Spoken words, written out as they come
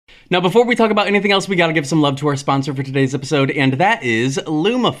Now, before we talk about anything else, we gotta give some love to our sponsor for today's episode, and that is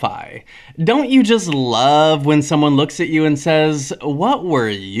Lumify. Don't you just love when someone looks at you and says, "What were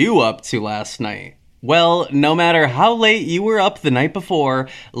you up to last night?" Well, no matter how late you were up the night before,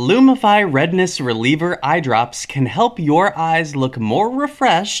 Lumify Redness Reliever Eye Drops can help your eyes look more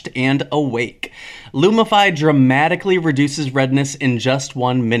refreshed and awake. Lumify dramatically reduces redness in just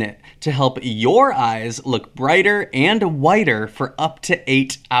 1 minute to help your eyes look brighter and whiter for up to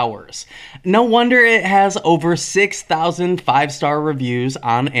 8 hours. No wonder it has over 6,000 5-star reviews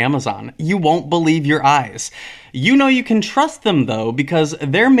on Amazon. You won't believe your eyes. You know you can trust them though because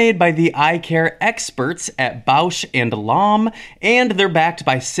they're made by the eye care experts at Bausch & Lomb and they're backed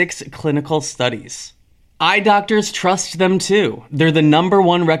by 6 clinical studies. Eye doctors trust them too. They're the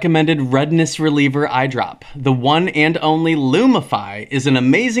 #1 recommended redness reliever eye drop. The one and only Lumify is an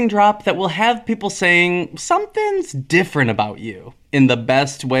amazing drop that will have people saying something's different about you in the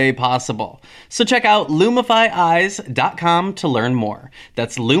best way possible. So check out LumifyEyes.com to learn more.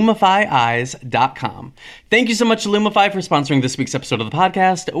 That's LumifyEyes.com. Thank you so much to Lumify for sponsoring this week's episode of the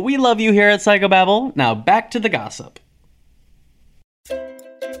podcast. We love you here at Psychobabble. Now back to the gossip.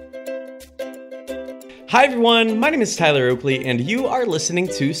 Hi everyone, my name is Tyler Oakley, and you are listening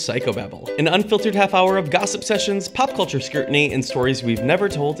to Psychobabble, an unfiltered half hour of gossip sessions, pop culture scrutiny, and stories we've never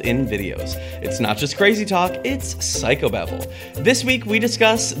told in videos. It's not just crazy talk, it's Psychobabble. This week we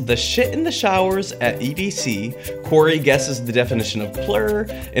discuss the shit in the showers at EDC, Corey guesses the definition of plur,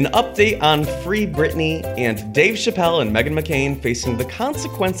 an update on Free Britney, and Dave Chappelle and Meghan McCain facing the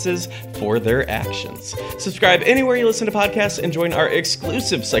consequences for their actions. Subscribe anywhere you listen to podcasts and join our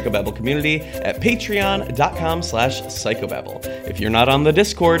exclusive Psychobabble community at patreon.com/psychobabble. If you're not on the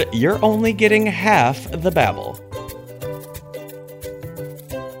Discord, you're only getting half the babble.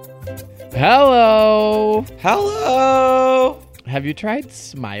 Hello. Hello. Have you tried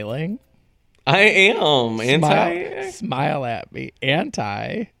smiling? I am. Smile at me.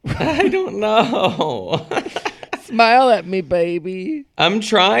 I don't know. Smile at me, baby. I'm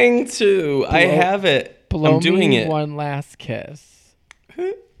trying to. I have it. I'm doing it. One last kiss.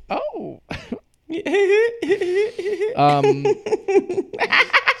 Oh. Yeah, I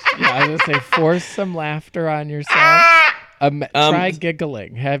was gonna say, force some laughter on yourself. Try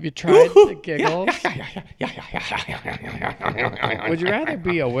giggling. Have you tried the giggles? Would you rather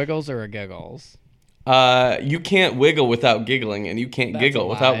be a Wiggles or a Giggles? You can't wiggle without giggling, and you can't giggle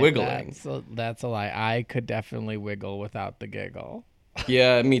without wiggling. That's a lie. I could definitely wiggle without the giggle.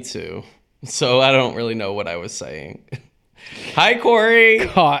 Yeah, me too. So I don't really know what I was saying. Hi, Corey.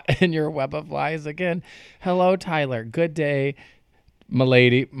 Caught in your web of lies again. Hello, Tyler. Good day,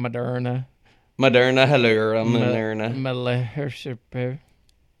 milady. Moderna. Hello, Moderna.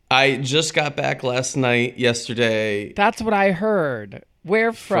 I just got back yesterday. That's what I heard.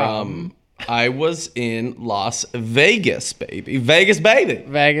 Where from? I was in Las Vegas, baby. Vegas,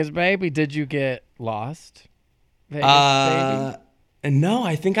 baby. Did you get lost? Vegas, baby? No,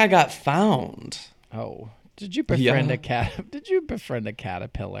 I think I got found. Oh. Did you befriend a cat? Did you befriend a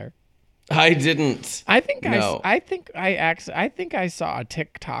caterpillar? I didn't. I think I saw a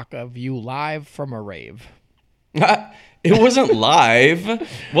TikTok of you live from a rave. It wasn't live.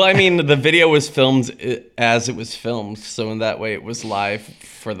 Well, I mean, the video was filmed as it was filmed, so in that way, it was live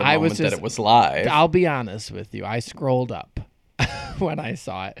for the moment that it was live. I'll be honest with you. I scrolled up when I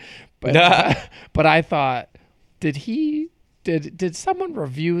saw it, but I thought, did someone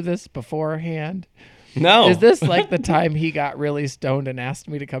review this beforehand? No. Is this like the time he got really stoned and asked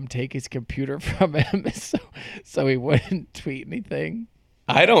me to come take his computer from him so he wouldn't tweet anything?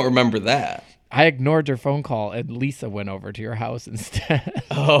 I don't remember that. I ignored your phone call and Lisa went over to your house instead.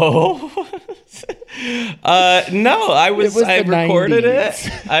 Oh. No, I recorded 90s.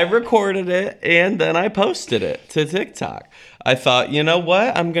 It. I recorded it and then I posted it to TikTok. I thought, you know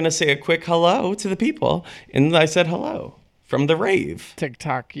what? I'm going to say a quick hello to the people. And I said hello from the rave.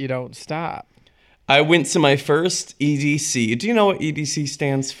 TikTok, you don't stop. I went to my first EDC. Do you know what EDC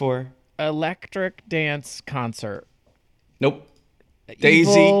stands for? Electric Dance Concert. Nope.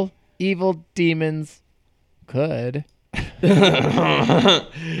 Daisy. Evil demons could.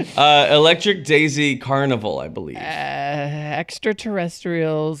 Electric Daisy Carnival, I believe.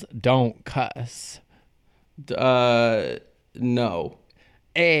 Extraterrestrials don't cuss. No.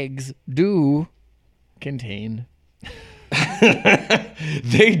 Eggs do contain.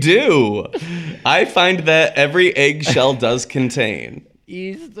 They do. I find that every eggshell does contain.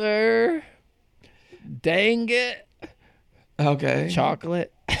 Easter. Dang it. Okay.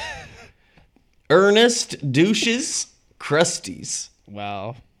 Chocolate. Earnest douches crusties.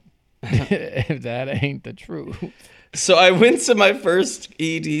 Well, if that ain't the truth. So I went to my first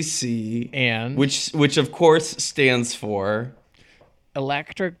EDC, And which of course stands for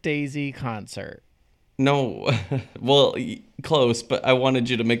Electric Daisy Concert. no, well, close, but I wanted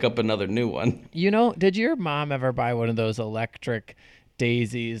you to make up another new one. You know, did your mom ever buy one of those electric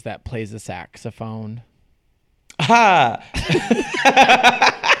daisies that plays a saxophone? Ha!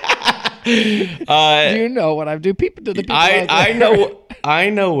 Do you know what I'm doing? People do the people out I there. I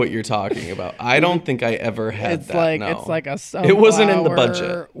know what you're talking about. I don't think I ever had It's that. like no. it's like a sunflower It wasn't in the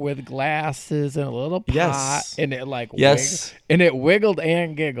budget. with glasses and a little pot, Yes. and it like Yes. and it wiggled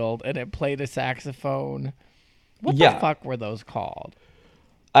and giggled, and it played a saxophone. What the Yeah. fuck were those called?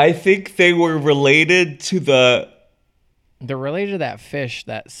 I think they were related to the They're related to that fish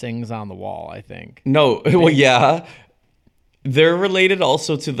that sings on the wall, I think. no, well yeah. They're related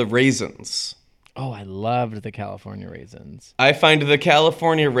also to the raisins. Oh, I loved the California raisins. I find the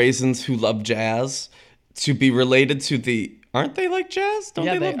California raisins who love jazz to be related to the aren't they like jazz? Don't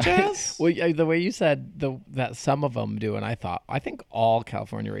they love jazz? Well, the way you said that some of them do, and I think all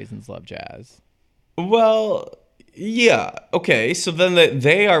California raisins love jazz. Well, yeah. Okay, so then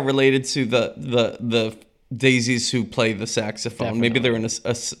they are related to the daisies who play the saxophone. Maybe they're in the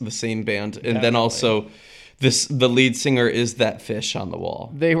same band, and then also the lead singer is that fish on the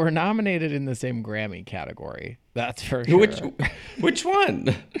wall. They were nominated in the same Grammy category. That's for sure. Which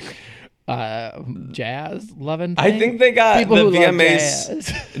one? Jazz loving. I think they got People the who love VMAs.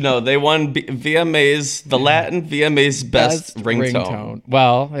 jazz. No, they won VMAs, the Latin VMAs best ringtone.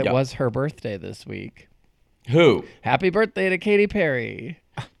 Well, it Yeah. was her birthday this week. Who? Happy birthday to Katy Perry.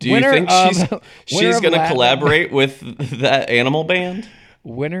 Do you Winner think of- she's winner of going to Latin- collaborate with that animal band?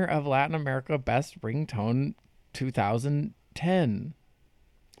 Winner of Latin America Best Ringtone 2010.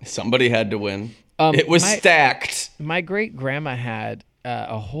 Somebody had to win. Um, It was my- stacked. My great grandma had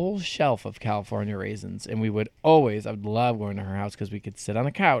a whole shelf of California raisins, and I would love going to her house because we could sit on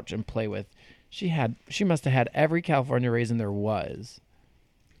the couch and play with. She must have had every California raisin there was.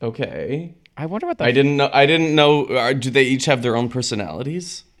 Okay. I wonder what I didn't know. Do they each have their own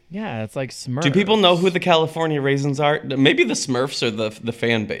personalities? Yeah, it's like Smurfs. Do people know who the California Raisins are? Maybe the Smurfs are the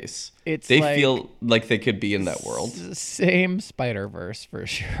fan base. They like- feel like they could be in that world. Same Spider-Verse for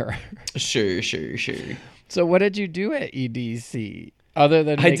sure. Sure. So what did you do at EDC other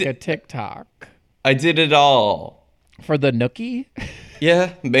than make a TikTok I did it all. for the Nookie?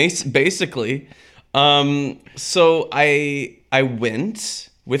 Yeah, basically. So I went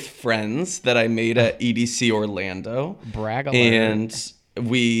with friends that I made at EDC Orlando. Brag alert. And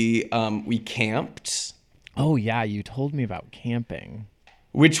we camped, Oh yeah, you told me about camping.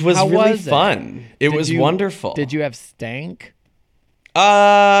 which was How really was it? fun. It was wonderful. Did you have stank?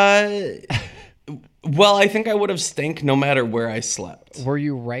 Well, I think I would have stank no matter where I slept. Were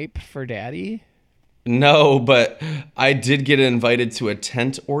you ripe for daddy? No, but I did get invited to a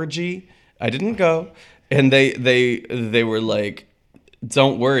tent orgy. I didn't go, and they were like,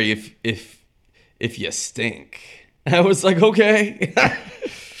 "Don't worry if you stink." I was like, "Okay."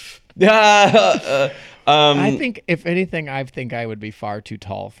 I think if anything, I think I would be far too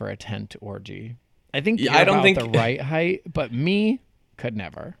tall for a tent orgy. I think you're I don't about think- the right height, but me could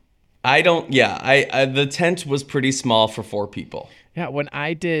never. I don't. Yeah, I the tent was pretty small for 4 people. Yeah, when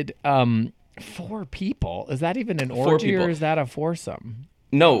I did 4 people, is that even an orgy people. or is that a foursome?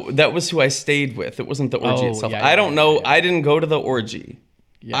 No, that was who I stayed with. It wasn't the orgy Oh, itself. yeah, I don't know. yeah. I didn't go to the orgy.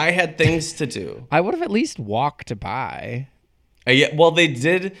 Yeah. I had things to do. I would have at least walked by. Yeah, well, they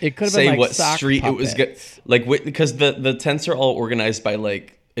did It could have say been like what sock street it was. puppets. Because the tents are all organized by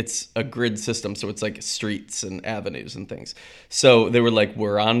it's a grid system, so it's like streets and avenues and things. So they were like,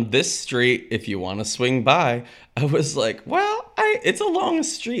 "We're on this street. If you want to swing by," I was like, "Well, it's a long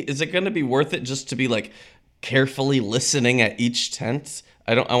street. Is it going to be worth it just to be like carefully listening at each tent?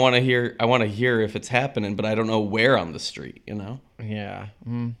 I want to hear. I want to hear if it's happening, but I don't know where on the street. You know, Yeah.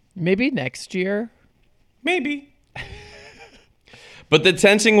 Maybe next year. maybe." But the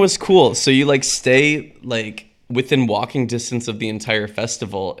tenting was cool. So you stay within walking distance of the entire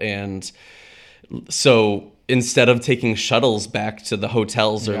festival, and so instead of taking shuttles back to the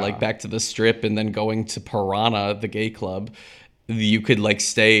hotels or Yeah. back to the strip and then going to Piranha, the gay club, you could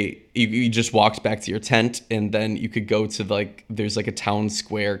stay. You just walked back to your tent, and then you could go to there's a town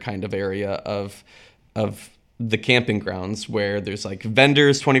square kind of area of the camping grounds where there's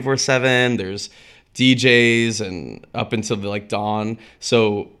vendors 24/7. There's DJs and up until dawn.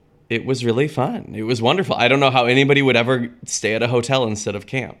 So it was really fun. It was wonderful. I don't know how anybody would ever stay at a hotel instead of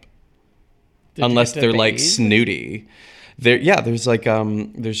camp. Did you Unless get to they're bathe? snooty.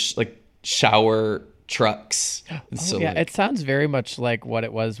 There's shower trucks. So Yeah, it sounds very much like what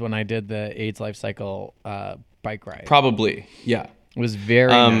it was when I did the AIDS life cycle bike ride. Probably, yeah. It was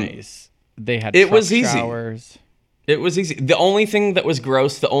very nice. They had it truck was easy. showers. It was easy. The only thing that was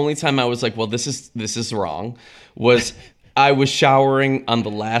gross, the only time I was like, well, this is wrong, was I was showering on the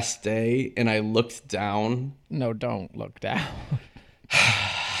last day and I looked down. No, don't look down.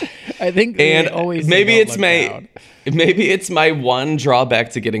 I think they And always maybe say it's don't my look down. maybe it's my one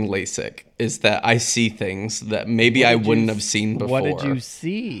drawback to getting LASIK is that I see things that maybe I wouldn't have seen before. What did you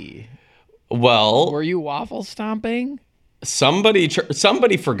see? Well, Were you waffle stomping? somebody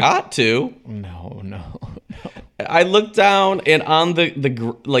forgot to. No. I looked down and on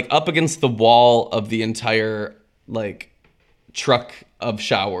the like up against the wall of the entire like truck of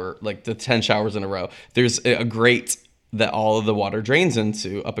shower, like the 10 showers in a row, there's a grate that all of the water drains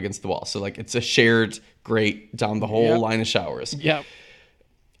into up against the wall. So like it's a shared grate down the whole line of showers. Yep.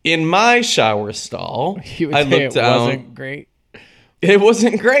 In my shower stall, You would I say looked it down. wasn't great. It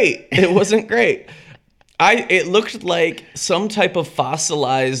wasn't great. It wasn't great. It looked like some type of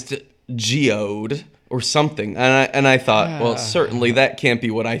fossilized geode or something. And I thought, well, certainly that can't be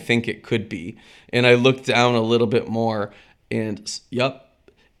what I think it could be. And I looked down a little bit more and yep,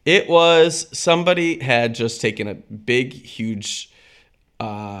 it was somebody had just taken a big, huge,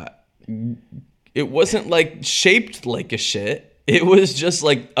 it wasn't like shaped like a shit. It was just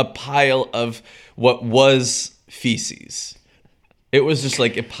like a pile of what was feces. It was just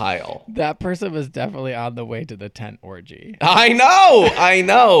like a pile. That person was definitely on the way to the tent orgy. I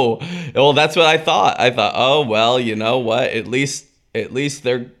know. Well, that's what I thought. I thought, oh, well, you know what? At least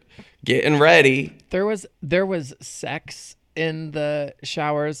they're getting ready. There was sex in the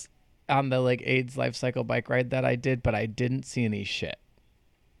showers on the like AIDS life cycle bike ride that I did, but I didn't see any shit.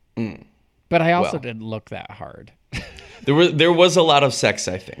 But I also didn't look that hard. There was a lot of sex,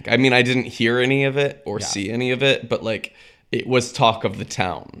 I think. I mean, I didn't hear any of it or see any of it, but like it was talk of the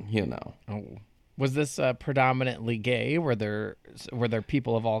town, you know. Oh. Was this predominantly gay? Were there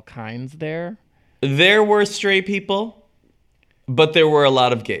people of all kinds there? There were stray people, but there were a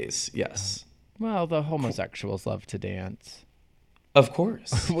lot of gays, yes. Well, the homosexuals love to dance. Of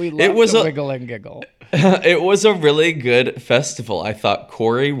course. We love to wiggle and giggle. It was a really good festival. I thought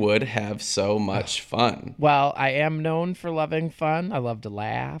Corey would have so much fun. Well, I am known for loving fun. I love to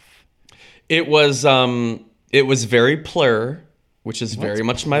laugh. It was very plur, which is very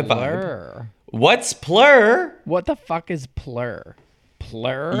much my vibe. What's plur? What the fuck is plur?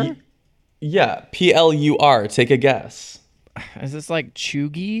 Plur? Yeah, PLUR. Take a guess. Is this like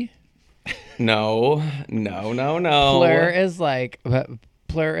chuggy? No. Plur is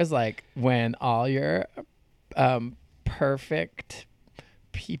like when all your perfect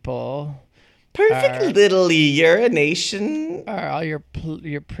people, Perfect little urination. or all your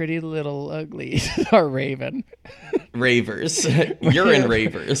pretty little uglies are raving. Ravers. Urine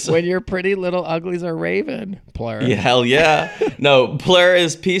ravers. When your pretty little uglies are raving, plur. Yeah, hell yeah. No, plur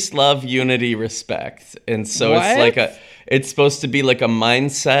is peace, love, unity, respect. And so What? it's supposed to be like a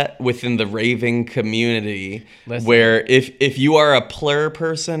mindset within the raving community. Listen. Where if you are a plur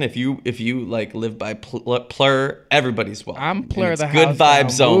person, if you like live by plur, everybody's welcome. I'm plur And it's the good house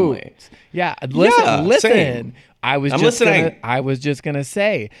vibes down only. boots. Yeah, listen. Yeah, same. I was I'm just listening. gonna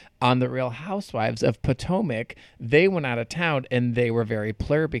say on the Real Housewives of Potomac, they went out of town and they were very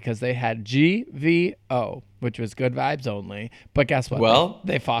plur because they had GVO, which was good vibes only. But guess what? Well-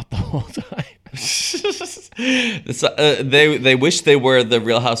 they fought the whole time. They wish they were the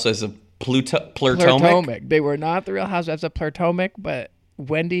Real Housewives of Plutomic. Plurtomic. They were not the Real Housewives of Plurtomic, but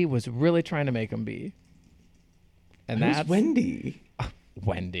Wendy was really trying to make them be. And Who's that's Wendy?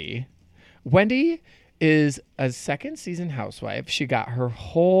 Wendy. Wendy is a second season housewife. She got her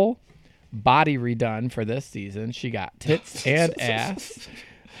whole body redone for this season. She got tits and ass.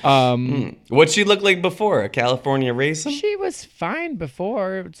 What'd she look like before? A California raisin? She was fine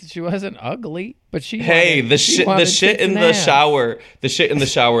before. She wasn't ugly, but she Hey, wanted- the she shit wanted in tits and the ass. shower. The shit in the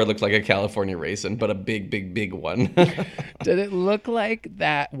shower looked like a California raisin, but a big one. Did it look like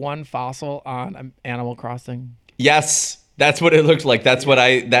that one fossil on Animal Crossing? Yes, that's what it looked like. That's what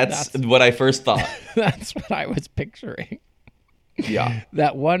I first thought. That's what I was picturing. Yeah.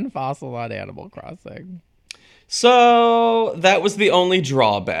 That one fossil on Animal Crossing. So that was the only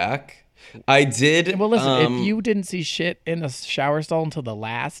drawback. I did. Well, listen, if you didn't see shit in a shower stall until the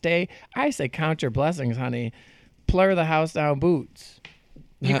last day, I say count your blessings, honey. Plur the house down boots.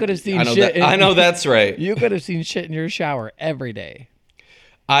 You could have seen I know shit. that, I know that's right. You could have seen shit in your shower every day.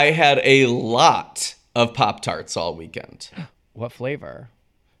 I had a lot of Pop-Tarts all weekend. What flavor?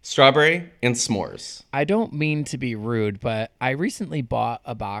 Strawberry and s'mores. I don't mean to be rude, but I recently bought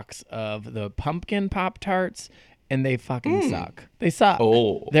a box of the pumpkin Pop-Tarts and they fucking suck. They suck.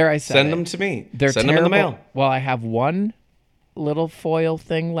 Oh, there I said send it. them to me. They're Send terrible. them in the mail. Well, I have one little foil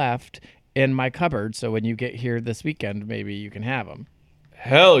thing left in my cupboard, so when you get here this weekend, maybe you can have them.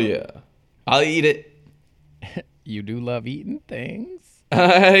 Hell yeah. I'll eat it. You do love eating things.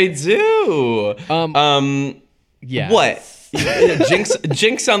 I do. Yeah. What?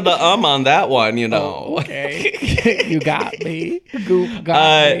 Jinx on the on that one, you know. Oh, okay. You got me. Goop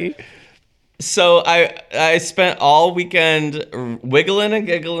got me. So I spent all weekend wiggling and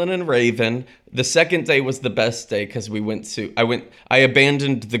giggling and raving. The second day was the best day because I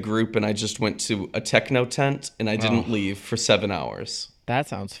abandoned the group and I just went to a techno tent and I didn't leave for 7 hours. That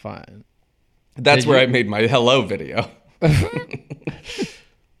sounds fun. That's where I made my hello video.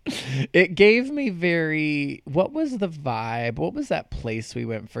 It gave me what was the vibe? What was that place we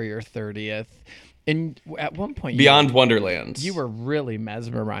went for your 30th? And at one point, Beyond Wonderland. you were really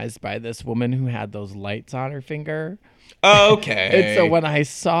mesmerized by this woman who had those lights on her finger. Okay. And so when I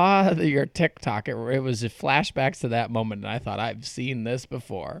saw your TikTok, it was just flashbacks to that moment, and I thought, I've seen this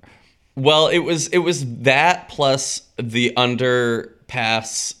before. Well, it was that plus the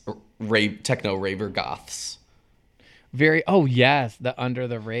underpass techno raver goths. Oh yes, the under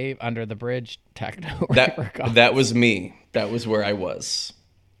the bridge techno raver goth. That was me. That was where I was.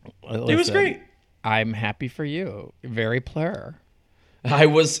 Listen, It was great. I'm happy for you. Very plur. I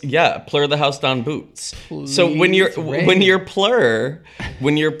was plur the house down boots. So when you're plur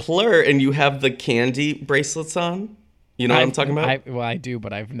and you have the candy bracelets on, you know what I'm talking about? I do,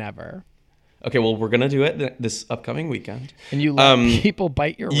 but I've never. Okay, well we're gonna do it this upcoming weekend. And you let people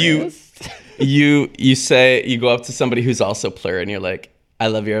bite your wrist? You go up to somebody who's also plur and you're like, I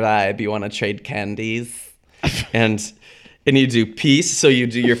love your vibe. You want to trade candies? and you do peace. So you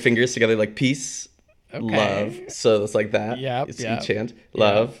do your fingers together like peace. Okay. Love. So it's like that. Yep, You yep. chant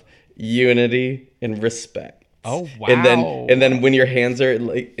love, unity, and respect. Oh wow. And then when your hands are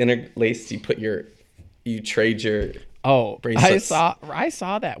like interlaced, you trade your bracelets. I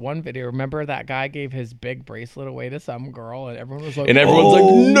saw that one video. Remember that guy gave his big bracelet away to some girl, and everyone was like, And everyone's like,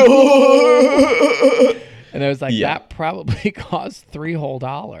 no. And I was like, that probably cost $3 whole.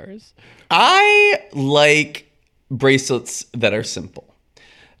 I like bracelets that are simple.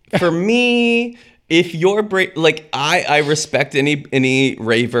 For me, if you're I respect any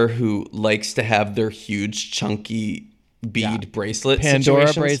raver who likes to have their huge chunky bead bracelet Pandora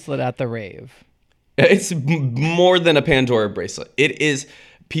situations. bracelet at the rave. It's more than a Pandora bracelet. It is.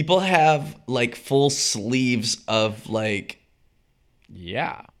 People have like full sleeves of like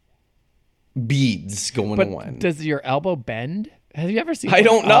beads going on. Does your elbow bend? Have you ever seen? I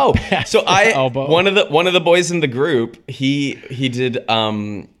don't know. So elbow? one of the boys in the group, he did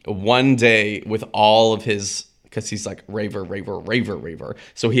one day with all of his, because he's like raver.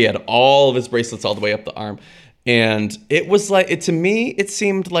 So he had all of his bracelets all the way up the arm. And it was like, to me, it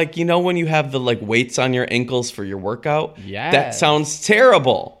seemed like, you know, when you have the like weights on your ankles for your workout. Yes. That sounds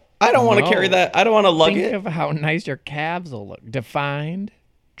terrible. I don't want to carry that. I don't want to lug it. Think of how nice your calves will look. Defined,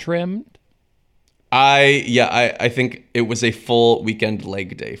 trimmed. I think it was a full weekend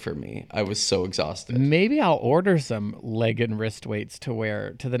leg day for me. I was so exhausted. Maybe I'll order some leg and wrist weights to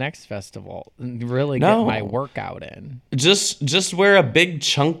wear to the next festival and really get my workout in. Just wear a big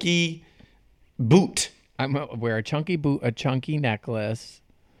chunky boot. I'm gonna wear a chunky boot, a chunky necklace.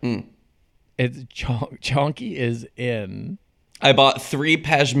 It's chunky is in. I bought 3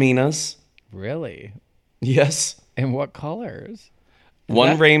 pashminas. Really? Yes. And what colors?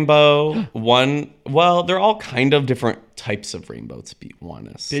 One rainbow, well, they're all kind of different types of rainbow, to be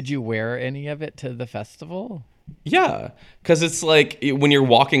honest. Did you wear any of it to the festival? Yeah, because it's like when you're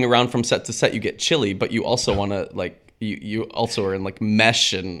walking around from set to set, you get chilly, but you also want to like, you also are in like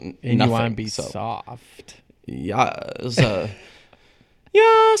mesh and nothing. You want to be soft. Yeah. It was,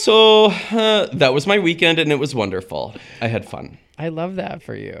 so that was my weekend and it was wonderful. I had fun. I love that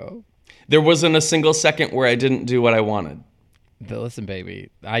for you. There wasn't a single second where I didn't do what I wanted. Listen, baby,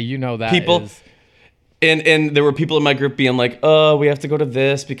 you know that people is... and there were people in my group being like, oh, we have to go to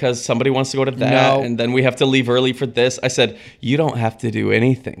this because somebody wants to go to that, and then we have to leave early for this. I said, you don't have to do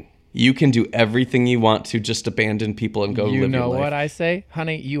anything. You can do everything you want to, just abandon people and go live your life. You know what I say?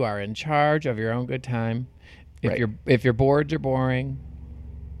 Honey, you are in charge of your own good time. If you're bored, you're boring.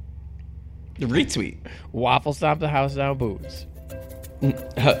 Retweet. Waffle stomp the house down boots.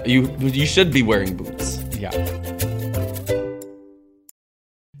 You should be wearing boots. Yeah.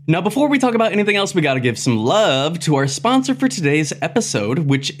 Now, before we talk about anything else, we got to give some love to our sponsor for today's episode,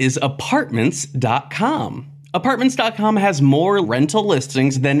 which is Apartments.com. Apartments.com has more rental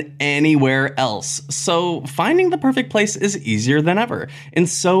listings than anywhere else, so finding the perfect place is easier than ever. And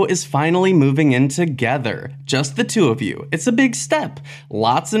so is finally moving in together. Just the two of you. It's a big step.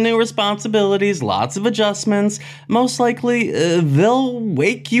 Lots of new responsibilities, lots of adjustments. Most likely, they'll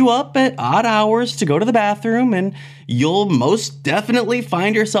wake you up at odd hours to go to the bathroom, and you'll most definitely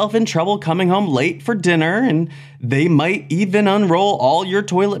find yourself in trouble coming home late for dinner, and they might even unroll all your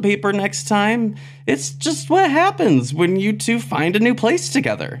toilet paper next time. It's just what happens when you two find a new place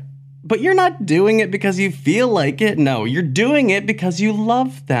together. But you're not doing it because you feel like it. No, you're doing it because you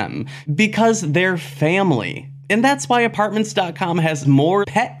love them. Because they're family. And that's why Apartments.com has more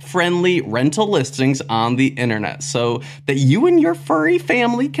pet-friendly rental listings on the internet, so that you and your furry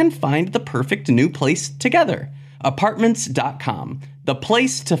family can find the perfect new place together. Apartments.com, the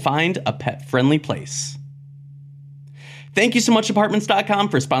place to find a pet-friendly place. Thank you so much, Apartments.com,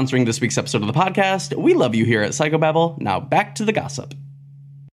 for sponsoring this week's episode of the podcast. We love you here at Psychobabble. Now back to the gossip.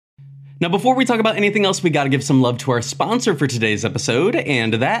 Now, before we talk about anything else, we got to give some love to our sponsor for today's episode,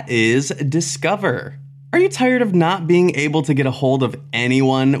 and that is Discover. Are you tired of not being able to get a hold of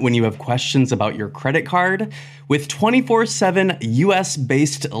anyone when you have questions about your credit card? With 24/7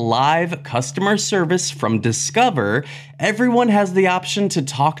 US-based live customer service from Discover, everyone has the option to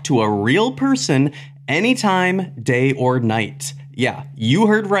talk to a real person anytime, day or night. Yeah, you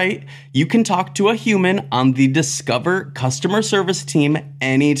heard right. You can talk to a human on the Discover customer service team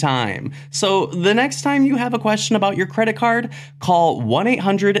anytime. So the next time you have a question about your credit card, call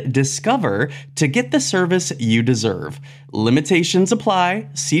 1-800-DISCOVER to get the service you deserve. Limitations apply.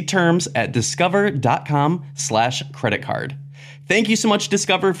 See terms at discover.com/creditcard. Thank you so much,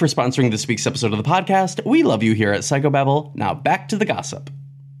 Discover, for sponsoring this week's episode of the podcast. We love you here at Psychobabble. Now back to the gossip.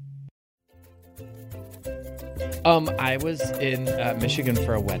 I was in Michigan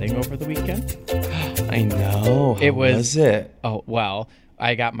for a wedding over the weekend. I know. How was it? Oh, well,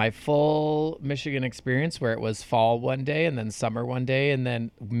 I got my full Michigan experience where it was fall one day and then summer one day and then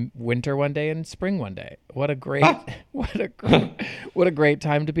winter one day and spring one day. What a great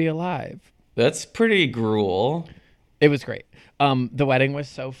time to be alive. That's pretty gruel. It was great. The wedding was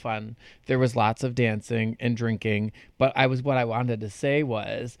so fun. There was lots of dancing and drinking, but what I wanted to say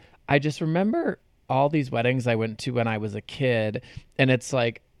was I just remember all these weddings I went to when I was a kid, and it's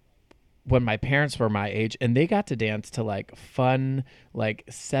like when my parents were my age and they got to dance to like fun, like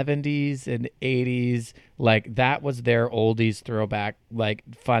 70s and 80s, like that was their oldies throwback, like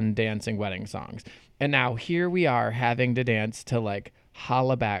fun dancing wedding songs. And now here we are having to dance to like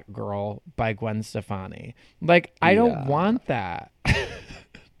Holla Back Girl by Gwen Stefani. Like, I don't want that.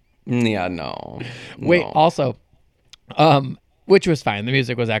 Yeah, no. Wait, also, which was fine. The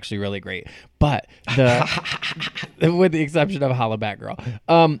music was actually really great, but with the exception of Holla Back Girl.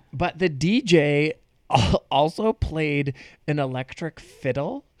 But the DJ also played an electric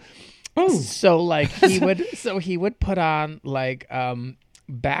fiddle. Oh. So like he would put on like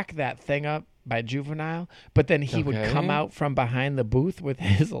Back That Thing Up by Juvenile, but then he would come out from behind the booth with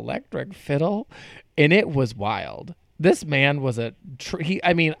his electric fiddle, and it was wild. This man was I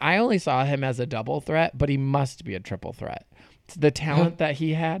only saw him as a double threat, but he must be a triple threat. The talent that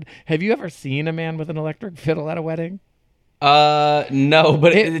he had. Have you ever seen a man with an electric fiddle at a wedding? No,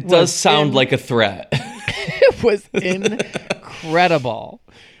 but it does sound like a threat. It was incredible.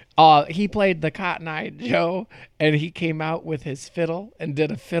 He played the Cotton Eye Joe, and he came out with his fiddle and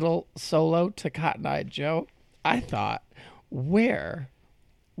did a fiddle solo to Cotton Eye Joe. I thought, where?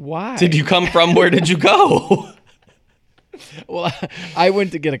 Why? Did you come from? Where did you go? Well, I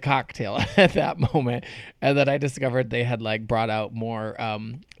went to get a cocktail at that moment, and then I discovered they had like brought out more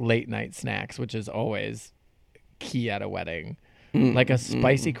late night snacks, which is always key at a wedding. Like a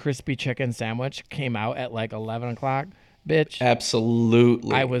spicy crispy chicken sandwich came out at like 11 o'clock, bitch.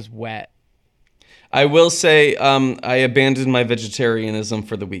 Absolutely. I was wet. I will say I abandoned my vegetarianism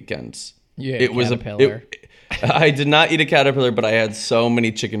for the weekends. Yeah, it was caterpillar. I did not eat a caterpillar, but I had so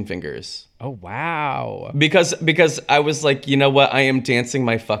many chicken fingers. Oh, wow. Because I was like, you know what? I am dancing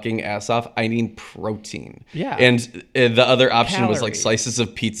my fucking ass off. I need protein. Yeah. And the other option was like Calories. slices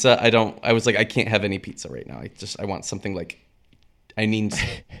of pizza. I was like, I can't have any pizza right now. I want something like, I need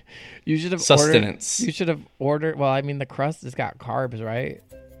You should have sustenance. You should have ordered. Well, I mean, the crust has got carbs, right?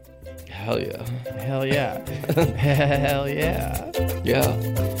 Hell yeah. Hell yeah. Hell yeah. Yeah.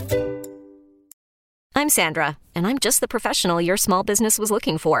 I'm Sandra, and I'm just the professional your small business was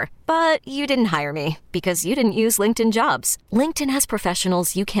looking for. But you didn't hire me because you didn't use LinkedIn Jobs. LinkedIn has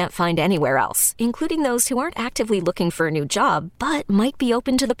professionals you can't find anywhere else, including those who aren't actively looking for a new job, but might be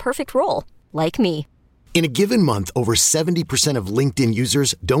open to the perfect role, like me. In a given month, over 70% of LinkedIn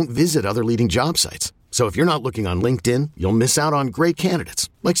users don't visit other leading job sites. So if you're not looking on LinkedIn, you'll miss out on great candidates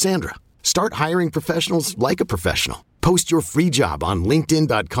like Sandra. Start hiring professionals like a professional. Post your free job on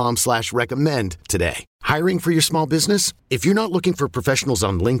linkedin.com/recommend today. Hiring for your small business? If you're not looking for professionals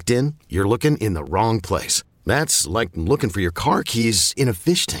on LinkedIn, you're looking in the wrong place. That's like looking for your car keys in a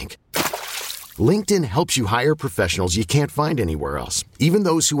fish tank. LinkedIn helps you hire professionals you can't find anywhere else, even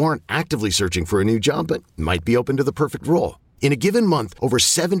those who aren't actively searching for a new job but might be open to the perfect role. In a given month, over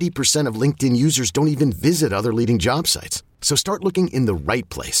 70% of LinkedIn users don't even visit other leading job sites. So start looking in the right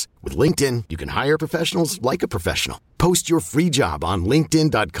place. With LinkedIn, you can hire professionals like a professional. Post your free job on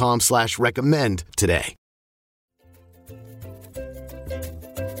linkedin.com/recommend today.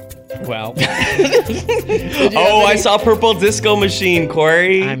 Well, I saw Purple Disco Machine,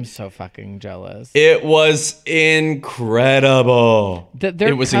 Corey. I'm so fucking jealous. It was incredible.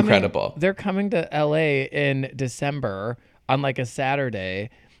 It was incredible. They're coming to LA in December on like a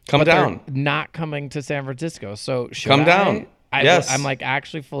Saturday. Come down. They're not coming to San Francisco. So should Come down. Yes. I'm like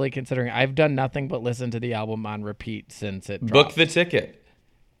actually fully considering. I've done nothing but listen to the album on repeat since it dropped. Book the ticket.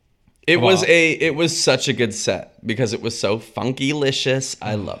 It was such a good set because it was so funky-licious.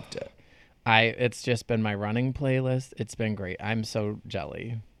 I loved it. It's just been my running playlist. It's been great. I'm so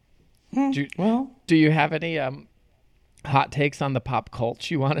jelly. Do you have any hot takes on the pop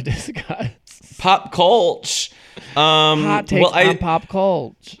culture you want to discuss? Pop culture. Hot takes on pop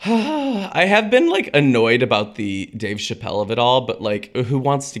culture. I have been like annoyed about the Dave Chappelle of it all, but like, who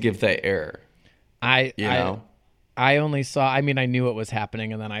wants to give that air? I only saw. I mean, I knew it was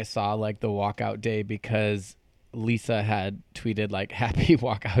happening, and then I saw like the walkout day because Lisa had tweeted like "Happy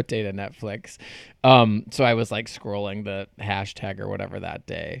Walkout Day" to Netflix. So I was like scrolling the hashtag or whatever that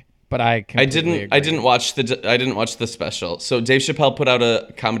day. But I didn't watch the special. So Dave Chappelle put out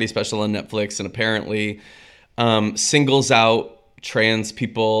a comedy special on Netflix and apparently singles out trans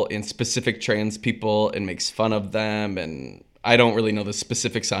people and specific trans people and makes fun of them. And I don't really know the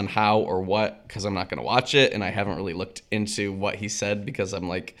specifics on how or what because I'm not going to watch it. And I haven't really looked into what he said because I'm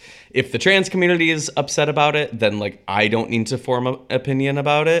like, if the trans community is upset about it, then like I don't need to form an opinion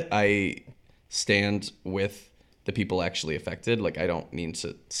about it. I stand with the people actually affected. Like, I don't need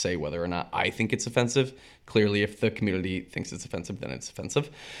to say whether or not I think it's offensive. Clearly, if the community thinks it's offensive, then it's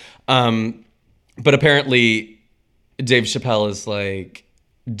offensive. But apparently, Dave Chappelle is like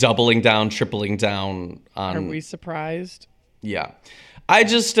doubling down, tripling down on. Are we surprised? Yeah. I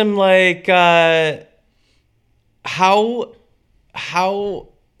just am like, how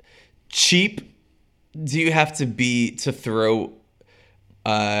cheap do you have to be to throw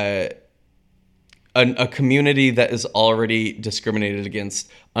a community that is already discriminated against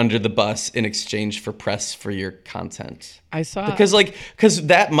under the bus in exchange for press for your content? I saw because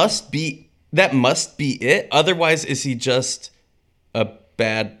that must be it. Otherwise, is he just a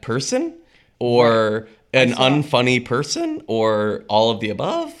bad person or an unfunny person or all of the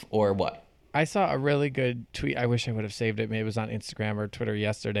above or what? I saw a really good tweet. I wish I would have saved it. Maybe it was on Instagram or Twitter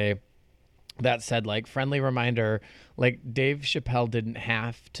yesterday. That said, like, friendly reminder, like, Dave Chappelle didn't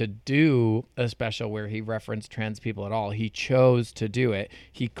have to do a special where he referenced trans people at all. He chose to do it.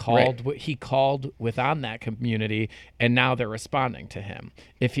 He called within that community, and now they're responding to him.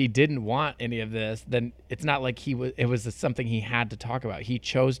 If he didn't want any of this, then it's not like it was something he had to talk about. He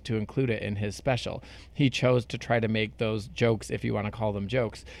chose to include it in his special. He chose to try to make those jokes, if you want to call them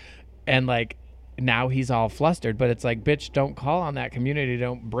jokes. And, like, now he's all flustered, but it's like, bitch, don't call on that community.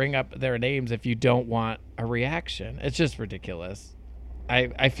 Don't bring up their names if you don't want a reaction. It's just ridiculous.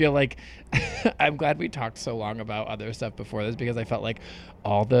 I feel like I'm glad we talked so long about other stuff before this because I felt like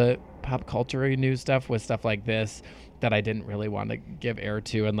all the pop culture news stuff was stuff like this that I didn't really want to give air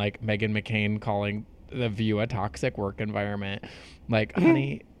to. And like Meghan McCain calling The View a toxic work environment. Like,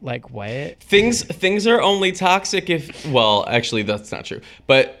 honey, like what? Things are only toxic if, well, actually that's not true.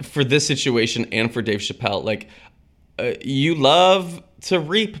 But for this situation and for Dave Chappelle, like you love to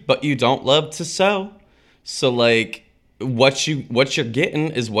reap, but you don't love to sow. So like what you're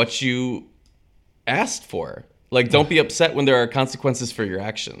getting is what you asked for. Like, don't be upset when there are consequences for your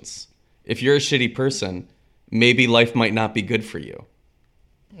actions. If you're a shitty person, maybe life might not be good for you.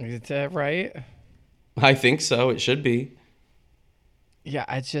 Is that right? I think so. It should be. Yeah,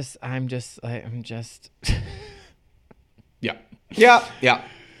 I'm just. Yeah. Yeah.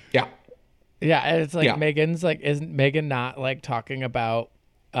 Yeah, and it's like Megan's like, isn't Megan not like talking about,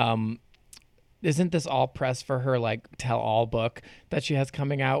 isn't this all press for her like tell all book that she has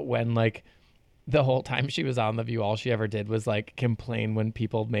coming out when like the whole time she was on The View, all she ever did was like complain when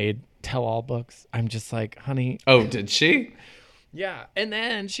people made tell all books. I'm just like, honey. Oh, did she? Yeah, and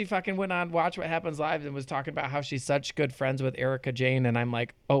then she fucking went on Watch What Happens Live and was talking about how she's such good friends with Erica Jane, and I'm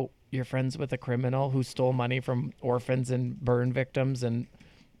like, oh, you're friends with a criminal who stole money from orphans and burn victims, and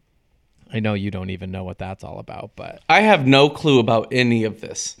I know you don't even know what that's all about, but I have no clue about any of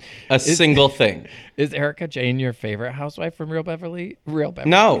this. Single thing. is Erica Jane your favorite housewife from Real Beverly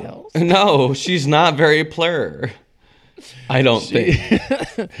No, Hills? no, she's not very plur. I don't think.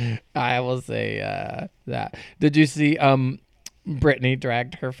 I will say that. Did you see Brittany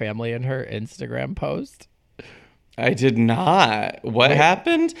dragged her family in her Instagram post? I did not. What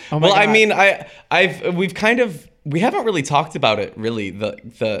happened? Oh my well, I God. mean, we haven't really talked about it, really,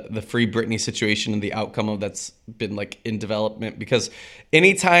 the Free Britney situation and the outcome of that's been like in development, because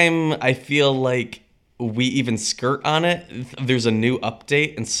anytime I feel like we even skirt on it, there's a new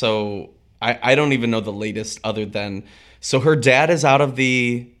update. And so I don't even know the latest other than, so her dad is out of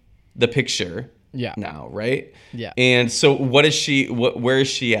the picture now, right? Yeah. And so where is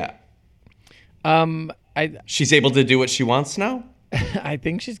she at? She's able to do what she wants now? I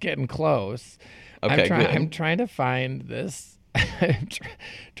think she's getting close. Okay, good. I'm trying to find this. I'm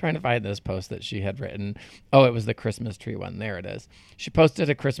trying to find this post that she had written. Oh, it was the Christmas tree one. There it is. She posted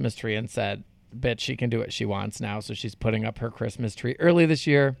a Christmas tree and said, "Bitch, she can do what she wants now." So she's putting up her Christmas tree early this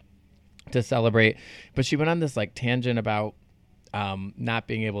year to celebrate. But she went on this like tangent about not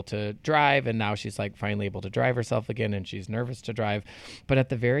being able to drive, and now she's like finally able to drive herself again, and she's nervous to drive. But at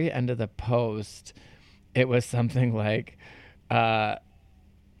the very end of the post, it was something like,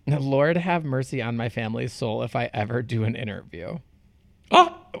 "Lord have mercy on my family's soul if I ever do an interview."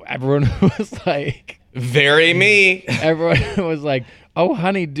 Oh, Everyone was like, very me. everyone was like, "Oh,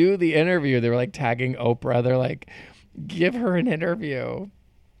 honey, do the interview." They were like tagging Oprah. They're like, "Give her an interview.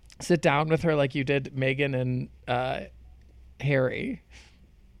 Sit down with her like you did Meghan and Harry."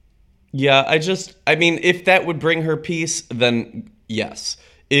 Yeah, I mean, if that would bring her peace, then yes.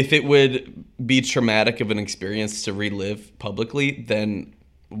 If it would be traumatic of an experience to relive publicly, then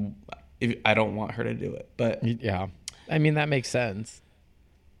I don't want her to do it. But Yeah. I mean, that makes sense.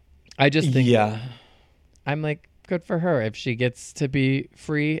 I just think, yeah, I'm like, good for her. If she gets to be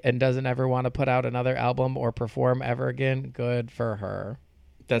free and doesn't ever want to put out another album or perform ever again, good for her.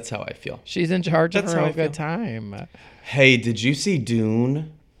 that's how I feel. She's in charge That's of her how own I feel. good time. Hey, did you see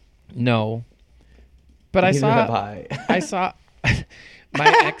Dune? No. But I Neither saw, have I. I saw my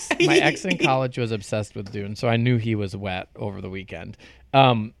ex in college was obsessed with Dune, so I knew he was wet over the weekend.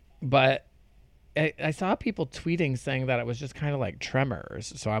 But I saw people tweeting saying that it was just kind of like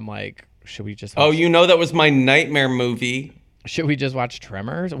Tremors. So I'm like, should we just watch, Oh, you know that was my nightmare movie. should we just watch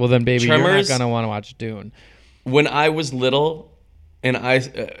Tremors? Well, then baby, Tremors? you're not gonna want to watch Dune. When I was little, and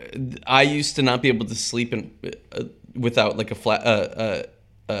I used to not be able to sleep without like a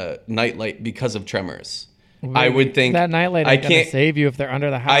nightlight because of Tremors. I would think that nightlight I ain't gonna can't. save you if they're under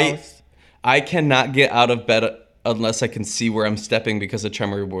the house. I cannot get out of bed unless I can see where I'm stepping, because a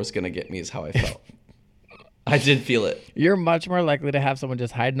tremor was going to get me, is how I felt. I did feel it. You're much more likely to have someone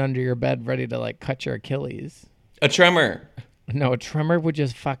just hiding under your bed ready to like cut your Achilles. A tremor. No, a tremor would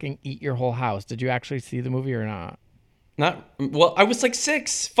just fucking eat your whole house. Did you actually see the movie or not? Well, I was like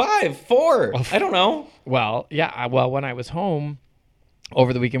 6, 5, 4. I don't know. Well, yeah. Well, when I was home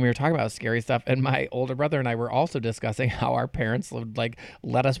over the weekend, we were talking about scary stuff, and my older brother and I were also discussing how our parents would like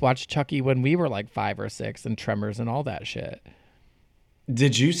let us watch Chucky when we were like 5 or 6, and Tremors and all that shit.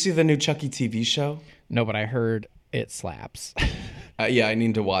 Did you see the new Chucky TV show? No, but I heard it slaps. Yeah, I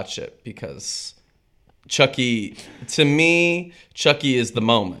need to watch it, because Chucky, to me, Chucky is the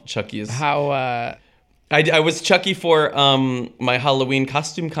moment. Chucky is... How I was Chucky for my Halloween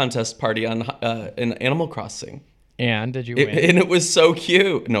costume contest party in Animal Crossing. and did you win? And it was so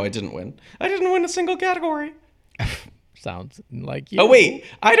cute. No, I didn't win. I didn't win a single category. Sounds like you. Oh, wait.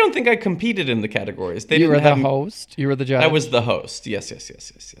 I don't think I competed in the categories. They You were didn't the have... host? You were the judge? I was the host. Yes.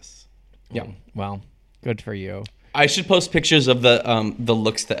 Yeah. Well, good for you. I should post pictures of the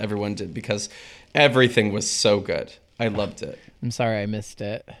looks that everyone did, because everything was so good. I loved it. I'm sorry I missed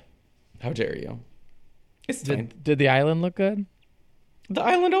it. How dare you? It's fine. Did the island look good? The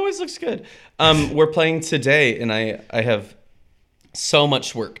island always looks good. We're playing today, and I have so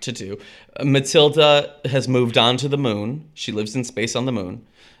much work to do. Matilda has moved on to the moon. She lives in space on the moon.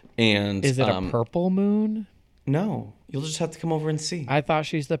 And Is it a purple moon? No, you'll just have to come over and see. I thought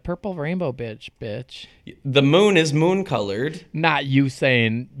she's the purple rainbow bitch. The moon is moon colored. Not you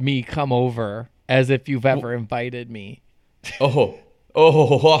saying me come over as if you've ever invited me. Oh.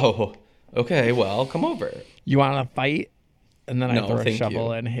 Okay, well, come over. You want to fight? And then I No, throw a thank shovel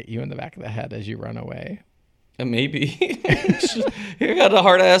you. and hit you in the back of the head as you run away. Maybe. You got a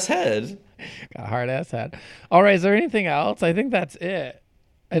hard ass head. Got a hard ass head. All right, is there anything else? I think that's it.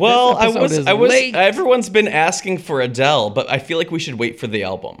 Well, This episode is late. everyone's been asking for Adele, but I feel like we should wait for the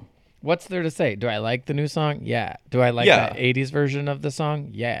album. What's there to say? Do I like the new song? Yeah. Do I like Yeah. the 80s version of the song?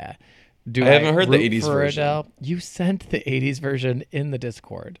 Yeah. Do I haven't heard the root 80s for version. Adele? You sent the 80s version in the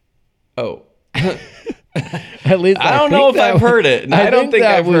Discord. Oh. At least I don't know if I've heard it. And I don't think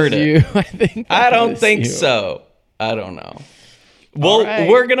that I've was heard it. you. I think I that don't was think you. so. I don't know. Well,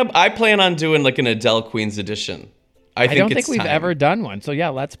 right. I plan on doing like an Adele Queens edition. I I don't it's think we've time. ever done one. So yeah,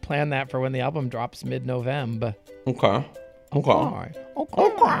 let's plan that for when the album drops mid-November. Okay.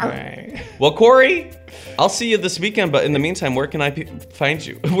 Okay. Well, Corey, I'll see you this weekend. But in the meantime, where can I find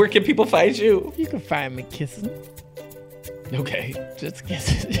you? Where can people find you? You can find me kissing. Okay. Just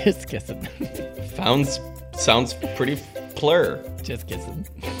kissing. Just kissing. Sounds pretty plur. Just kissing.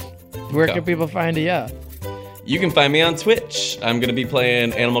 Where Okay. can people find you? You can find me on Twitch. I'm going to be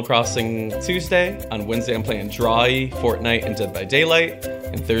playing Animal Crossing Tuesday. On Wednesday, I'm playing Drawy, Fortnite, and Dead by Daylight.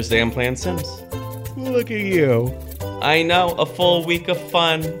 And Thursday, I'm playing Sims. Look at you. I know, a full week of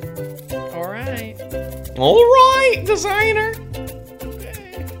fun. All right. All right, designer.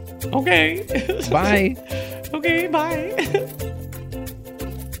 Okay. Bye. Okay, bye.